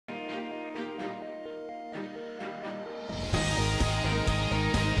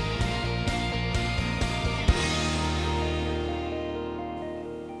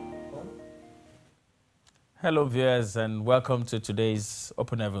Hello, viewers, and welcome to today's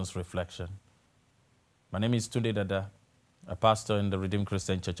Open Heavens Reflection. My name is Tunde Dada, a pastor in the Redeemed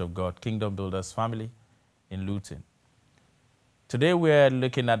Christian Church of God, Kingdom Builders Family in Luton. Today we are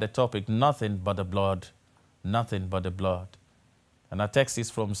looking at the topic, nothing but the blood, nothing but the blood. And our text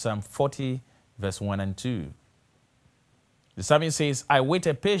is from Psalm 40, verse 1 and 2. The psalmist says, I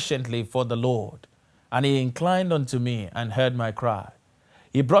waited patiently for the Lord, and he inclined unto me and heard my cry.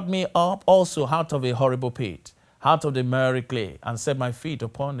 He brought me up also out of a horrible pit, out of the miry clay, and set my feet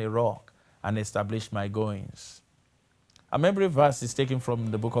upon a rock, and established my goings. Our memory verse is taken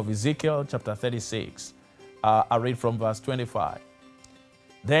from the book of Ezekiel, chapter 36. I read from verse 25.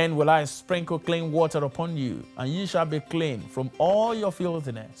 Then will I sprinkle clean water upon you, and ye shall be clean from all your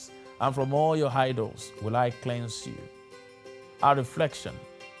filthiness, and from all your idols will I cleanse you. Our reflection.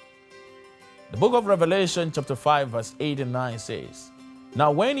 The book of Revelation, chapter 5, verse 8 and 9 says, Now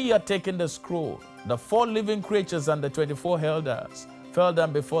when he had taken the scroll, the 4 living creatures and the 24 elders fell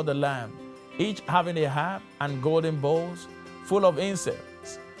down before the Lamb, each having a harp and golden bowls full of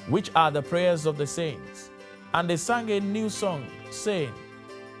incense, which are the prayers of the saints. And they sang a new song, saying,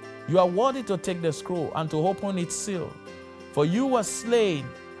 You are worthy to take the scroll and to open its seal, for you were slain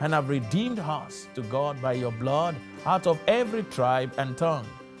and have redeemed us to God by your blood out of every tribe and tongue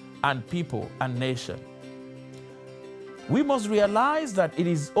and people and nation. We must realize that it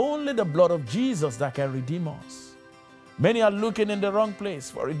is only the blood of Jesus that can redeem us. Many are looking in the wrong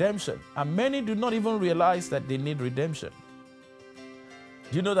place for redemption, and many do not even realize that they need redemption.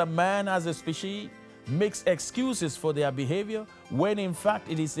 Do you know that man as a species makes excuses for their behavior when in fact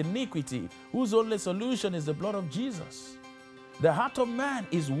it is iniquity whose only solution is the blood of Jesus? The heart of man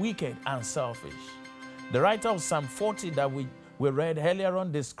is wicked and selfish. The writer of Psalm 40 that we read earlier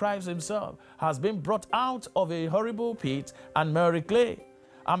on describes himself has been brought out of a horrible pit and miry clay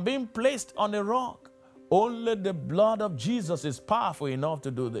and being placed on a rock. Only the blood of Jesus is powerful enough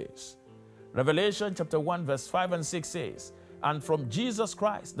to do this. Revelation chapter 1 verse 5 and 6 says, And from Jesus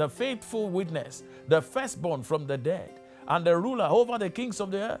Christ, the faithful witness, the firstborn from the dead, and the ruler over the kings of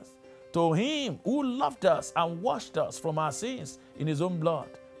the earth, to him who loved us and washed us from our sins in his own blood,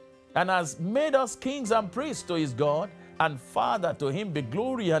 and has made us kings and priests to his God and Father, to him be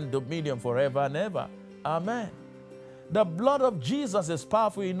glory and dominion forever and ever. Amen. The blood of Jesus is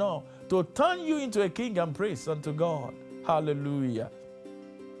powerful enough to turn you into a king and priest unto God. Hallelujah.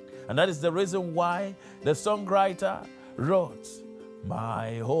 And that is the reason why the songwriter wrote,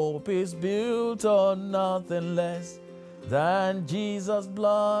 My hope is built on nothing less than Jesus'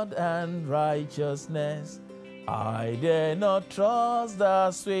 blood and righteousness. I dare not trust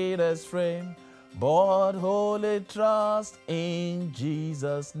the sweetest frame, but wholly trust in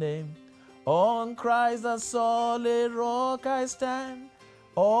Jesus' name. On Christ the solid rock I stand,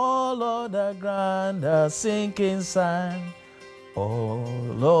 all other ground a sinking sand.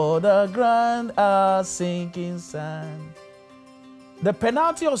 All other ground a sinking sand. The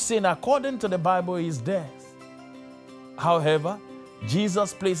penalty of sin according to the Bible is death. However,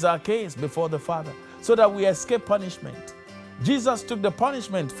 Jesus pleads our case before the Father so that we escape punishment. Jesus took the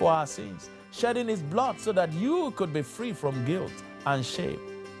punishment for our sins, shedding his blood so that you could be free from guilt and shame.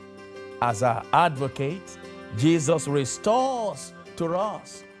 As our advocate, Jesus restores to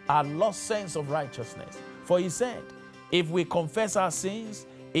us our lost sense of righteousness. For he said, if we confess our sins,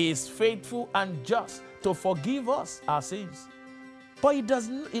 he is faithful and just to forgive us our sins. But it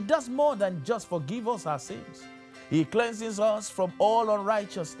does more than just forgive us our sins. He cleanses us from all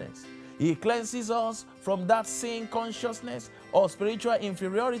unrighteousness. He cleanses us from that sin consciousness or spiritual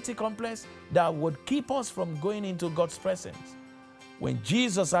inferiority complex that would keep us from going into God's presence. When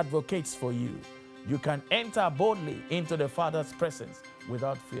Jesus advocates for you, you can enter boldly into the Father's presence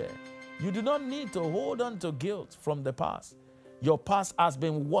without fear. You do not need to hold on to guilt from the past. Your past has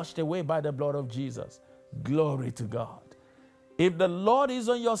been washed away by the blood of Jesus. Glory to God. If the Lord is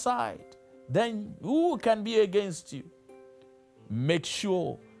on your side, then who can be against you? Make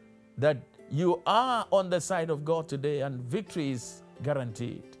sure that you are on the side of God today, and victory is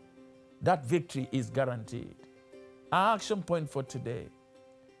guaranteed. That victory is guaranteed. Our action point for today: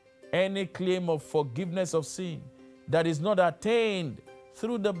 any claim of forgiveness of sin that is not attained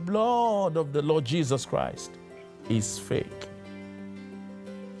through the blood of the Lord Jesus Christ is fake.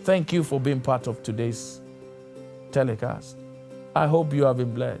 Thank you for being part of today's telecast. I hope you have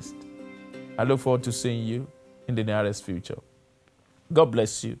been blessed. I look forward to seeing you in the nearest future. God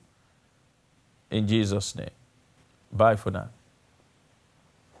bless you. In Jesus' name. Bye for now.